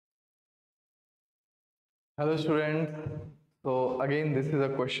Hello students. So again this is a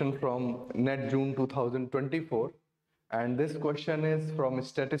question from NET June 2024 and this question is from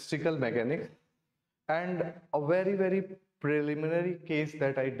statistical mechanics and a very preliminary case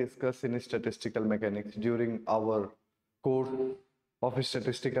that I discussed in statistical mechanics during our course of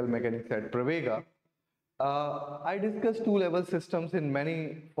statistical mechanics at Pravega. I discussed two-level systems in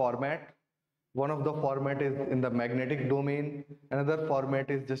many format. One of the format is in the magnetic domain. Another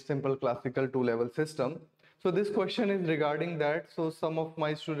format is just simple classical two-level system. So this question is regarding that. So some of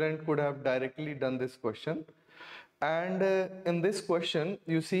my students could have directly done this question. And in this question,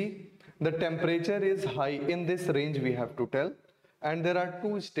 you see the temperature is high in this range we have to tell. And there are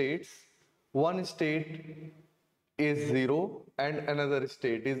two states. One state is 0 and another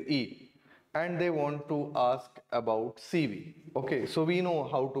state is E, and they want to ask about CV. Okay, so we know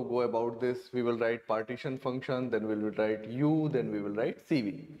how to go about this. We will write partition function, then we will write U, then we will write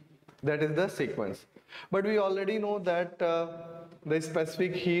CV. That is the sequence. But we already know that the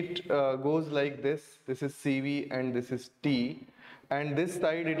specific heat goes like this. This is CV and this is T, and this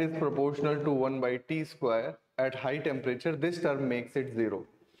side it is proportional to 1 by T square. At high temperature this term makes it 0,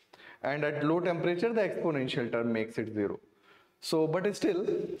 and at low temperature the exponential term makes it 0. So but still,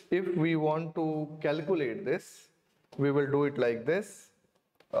 if we want to calculate this, we will do it like this.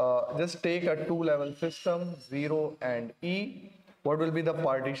 Just take a two-level system, 0 and E. What will be the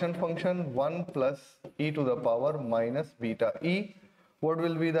partition function? 1 plus e to the power minus beta E. What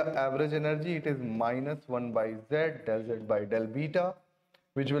will be the average energy? It is minus 1 by z del z by del beta,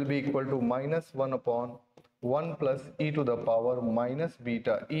 which will be equal to minus 1 upon 1 plus e to the power minus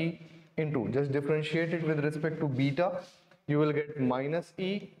beta E into, just differentiate it with respect to beta, you will get minus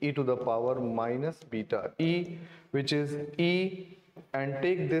e to the power minus beta E, which is E, and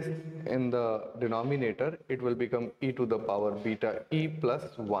take this in the denominator, it will become e to the power beta E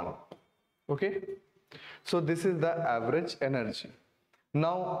plus 1. Okay, so this is the average energy.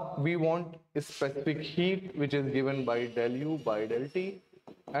 Now we want a specific heat which is given by del U by del T,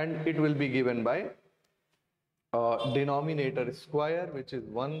 and it will be given by denominator square, which is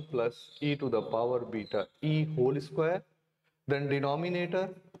 1 plus e to the power beta E whole square. Then denominator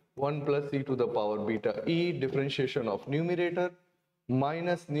 1 plus e to the power beta E, differentiation of numerator,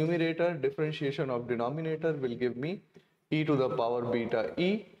 minus numerator, differentiation of denominator will give me e to the power beta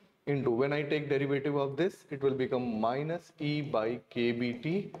E into, when I take derivative of this, it will become minus e by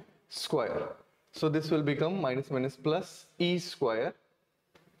kBt square. So this will become minus plus e square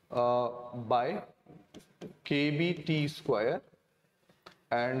by kBt square,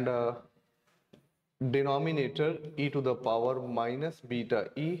 and denominator e to the power minus beta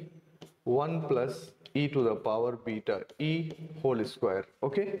E, 1 plus e to the power beta E whole square.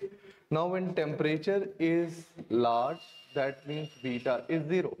 Okay, now when temperature is large, that means beta is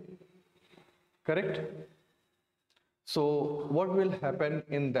 0, correct? So what will happen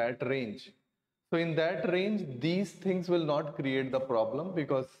in that range? So in that range these things will not create the problem,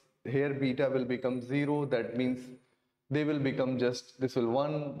 because here beta will become 0, that means they will become just, this will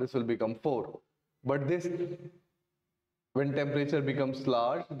 1, this will become 4. But this, when temperature becomes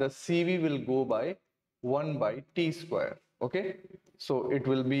large, the CV will go by 1 by T square. Okay, so it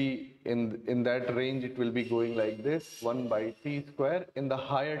will be in that range, it will be going like this, 1 by T square in the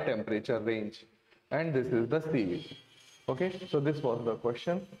higher temperature range, and this is the CV. Okay, so this was the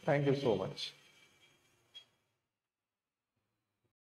question. Thank you so much.